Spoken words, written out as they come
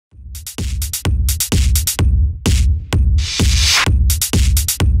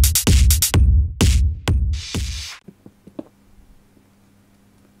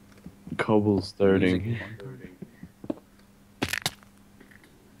Cobblestoning.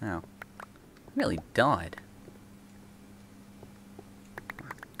 Ow. Nearly died. My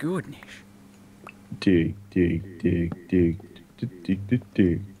goodness. Dig, dig, dig, dig, dig, dig, dig,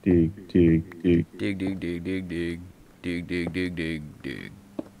 dig, dig, dig, dig. Dig, dig, dig, dig, dig. Dig, dig, dig, dig, dig.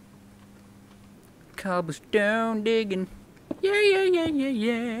 Cobblestone digging. Yeah, yeah, yeah, yeah,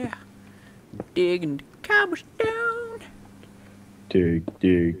 yeah. Digging the cobblestone. Dig,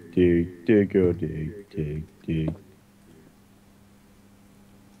 dig, dig, dig, oh dig, dig, dig.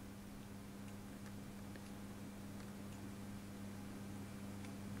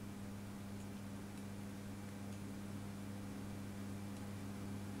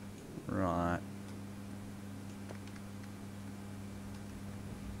 Right.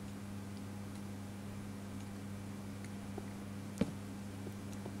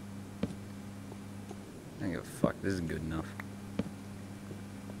 I don't give a fuck, this is good enough.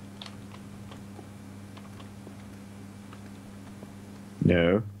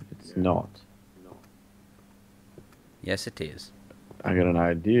 No, it's not. Yes, it is. I got an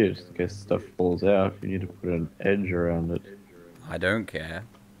idea. Just in case stuff falls out, you need to put an edge around it. I don't care.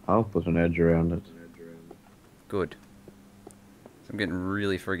 I'll put an edge around it. Good. I'm getting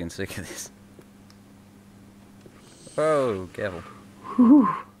really friggin' sick of this. Oh, careful. Whew.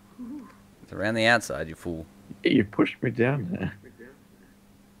 It's around the outside, you fool. You pushed me down there.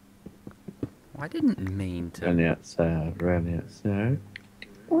 I didn't mean to. Around the outside, around the outside.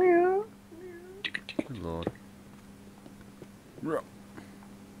 Good lord. Boop.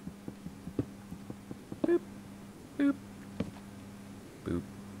 Boop. Boop.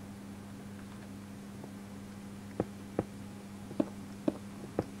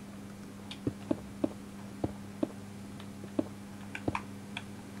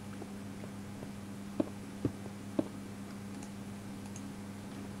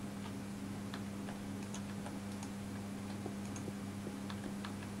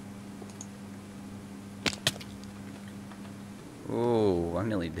 Oh, I'm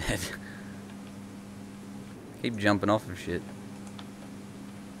nearly dead. Keep jumping off of shit.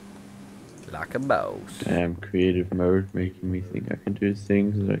 Like a boss. Damn, creative mode making me think I can do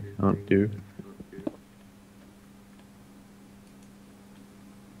things that I can't do.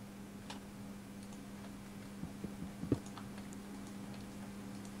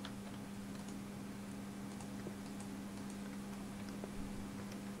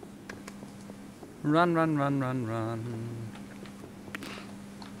 Run, run, run, run, run.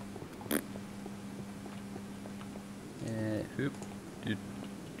 Yeah, hoop. Doop,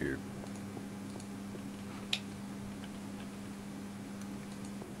 doop.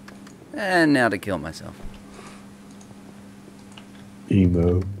 And now to kill myself.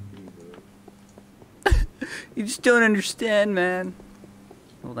 Emo. You just don't understand, man.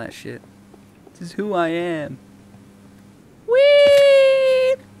 All that shit. This is who I am.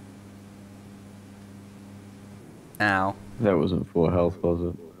 Whee! Ow. That wasn't full health,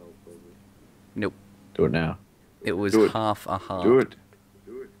 was it? Nope. Do it now. It was Do it. half a heart. Do it.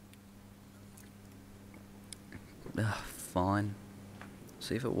 Ugh, fine.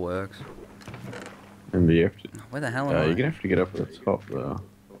 See if it works. Remember, you have to. Where the hell am I? You're gonna have to get up at the top, though.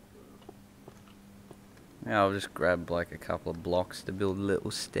 Yeah, I'll just grab like a couple of blocks to build a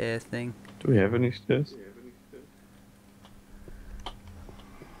little stair thing. Do we have any stairs?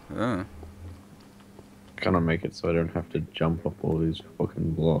 Oh. Kind of make it so I don't have to jump up all these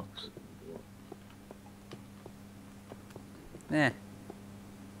fucking blocks. Eh.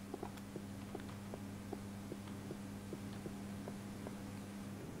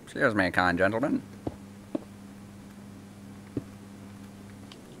 Excuse me, kind gentlemen.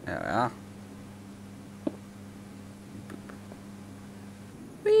 There we are.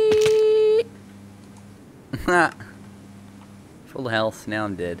 Whee! Full health, now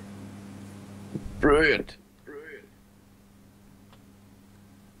I'm dead. Brilliant.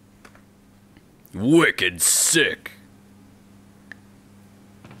 Wicked sick.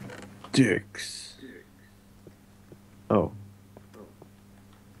 Dicks. Oh.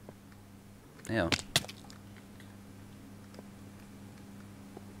 Yeah.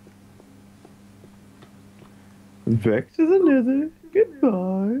 Back to the nether.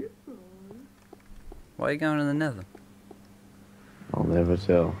 Goodbye. Why are you going to the nether? I'll never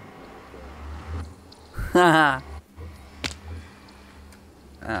tell. Haha.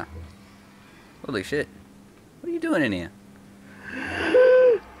 Ah. Holy shit. What are you doing in here?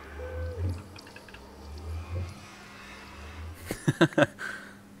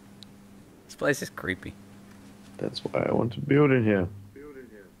 This place is creepy. That's why I want to build in here.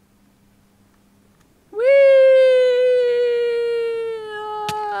 Whee!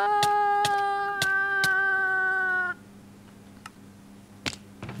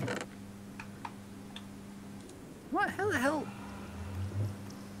 How the hell?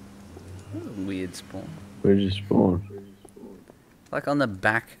 That was a weird spawn. Where'd you spawn? Like on the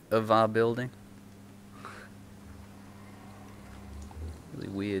back of our building. Really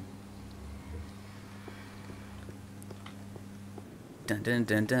weird. Dun dun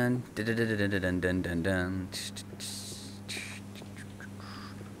dun dun dun dun dun dun dun dun dun.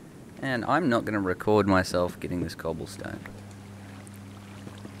 And I'm not gonna record myself getting this cobblestone.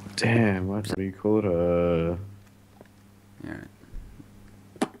 Damn, what do you call it? Alright.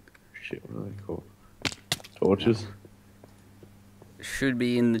 Shit, what are they called? Torches? Should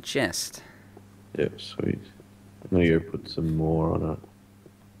be in the chest. Yep, sweet. I'm gonna go put some more on it.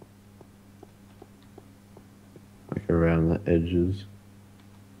 Like around the edges.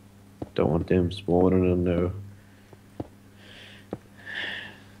 Don't want them spawning in no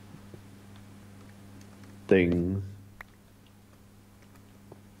things.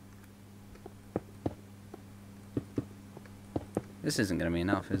 This isn't gonna be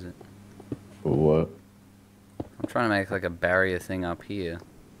enough, is it? For what? I'm trying to make like a barrier thing up here.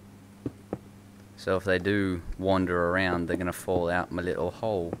 So if they do wander around, they're gonna fall out my little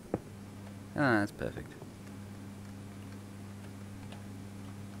hole. Ah, that's perfect.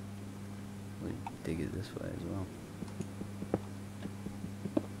 We dig it this way as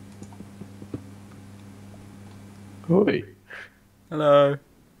well. Oi. Hello.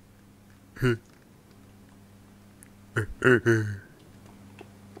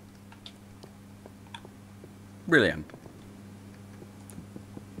 Brilliant.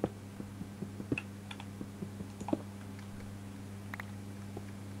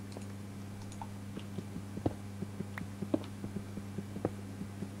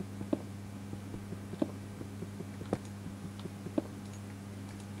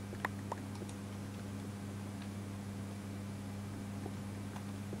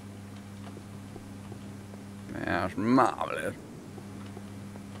 That's marvelous.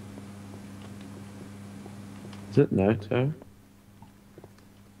 Is it night time?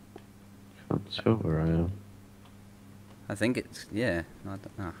 Can't tell where I am. I think it's, yeah.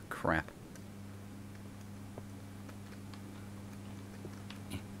 Ah, crap.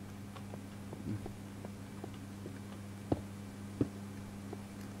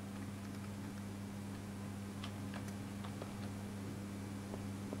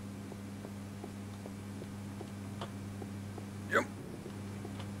 Jump.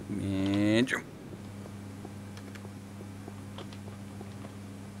 And jump.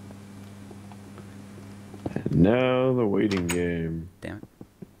 And now the waiting game. Damn it.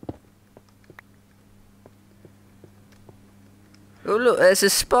 Oh look, there's a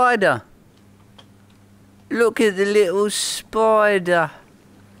spider. Look at the little spider.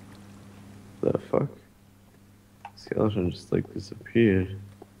 The fuck? Skeleton just like disappeared.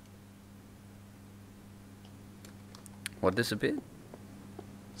 What disappeared?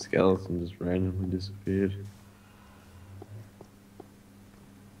 Skeleton just randomly disappeared.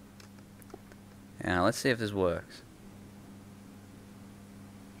 Now let's see if this works.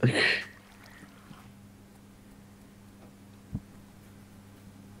 Did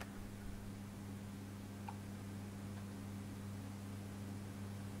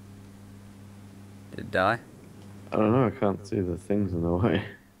it die? I don't know, I can't see the things in the way.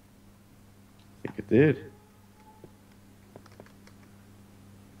 I think it did.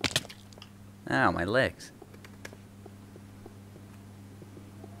 Ow, my legs.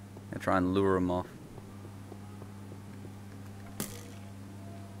 I try and lure him off.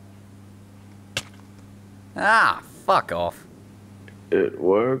 Ah, fuck off. It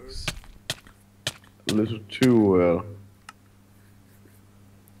works a little too well.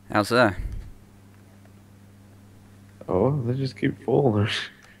 How's that? Oh, they just keep falling.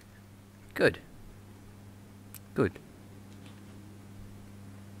 Good. Good.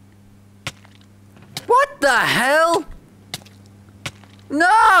 What the hell?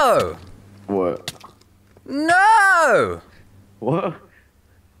 No! What? No! What?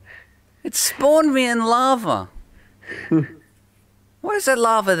 It spawned me in lava. Why is that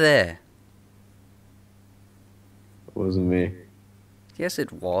lava there? It wasn't me. Yes,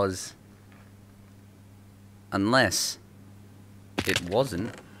 it was. Unless it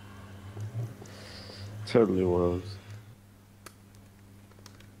wasn't. Totally was.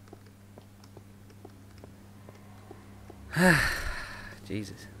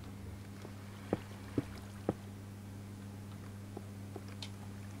 Jesus.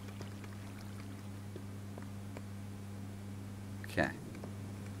 Okay.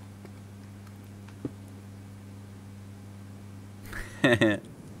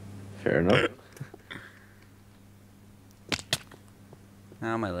 Fair enough.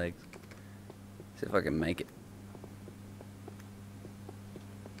 Now my legs. See if I can make it.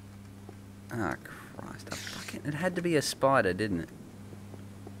 Ah, Christ. It had to be a spider, didn't it?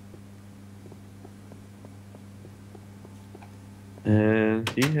 And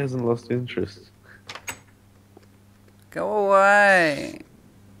he hasn't lost interest. Go away!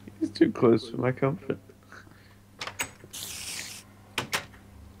 He's too close for my comfort.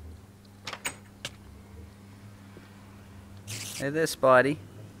 Hey there, Spidey.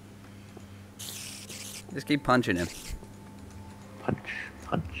 Just keep punching him. Punch,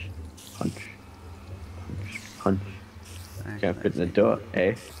 punch, punch, punch, punch. Can't fit in the door,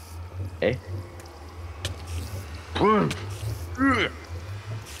 eh? Eh?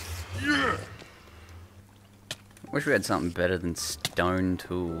 Wish we had something better than stone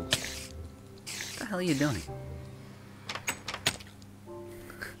tools. What the hell are you doing?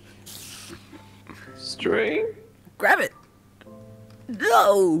 String? Grab it!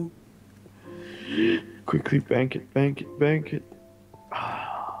 No! Quickly bank it, bank it, bank it.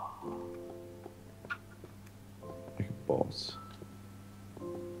 Like a boss.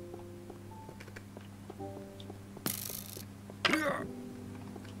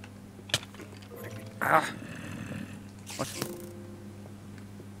 Ah. What?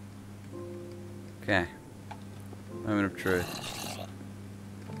 Okay. Moment of truth.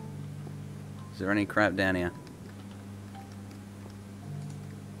 Is there any crap down here?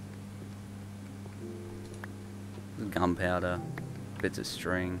 Gunpowder, bits of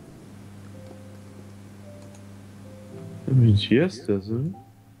string. That means yes, doesn't it?